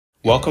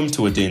Welcome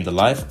to a day in the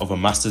life of a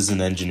Masters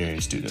in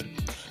Engineering student.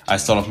 I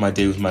start off my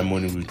day with my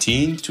morning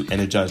routine to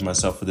energize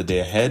myself for the day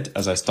ahead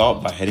as I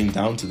start by heading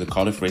down to the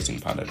Cardiff racing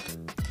paddock.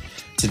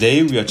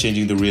 Today we are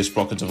changing the rear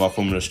sprocket of our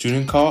Formula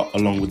student car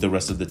along with the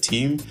rest of the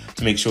team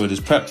to make sure it is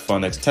prepped for our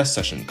next test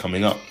session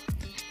coming up.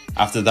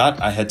 After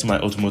that, I head to my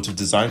automotive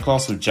design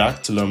class with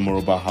Jack to learn more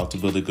about how to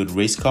build a good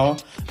race car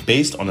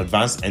based on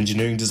advanced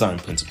engineering design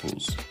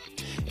principles.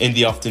 In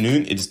the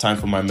afternoon, it is time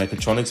for my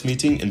mechatronics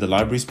meeting in the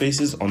library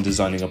spaces on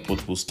designing a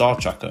portable star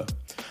tracker,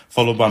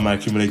 followed by my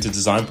accumulated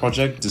design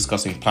project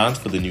discussing plans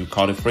for the new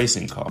Cardiff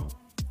racing car.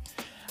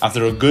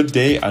 After a good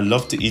day, I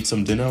love to eat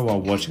some dinner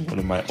while watching one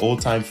of my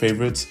all-time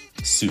favorites,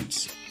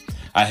 Suits.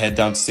 I head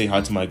down to say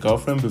hi to my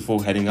girlfriend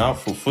before heading out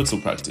for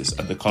futsal practice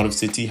at the Cardiff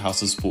City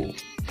House of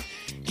Sport.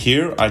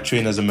 Here, I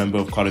train as a member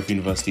of Cardiff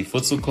University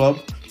Futsal Club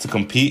to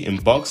compete in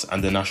box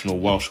and the National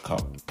Welsh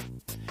Cup.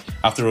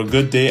 After a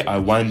good day, I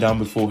wind down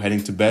before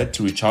heading to bed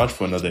to recharge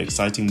for another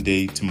exciting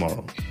day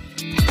tomorrow.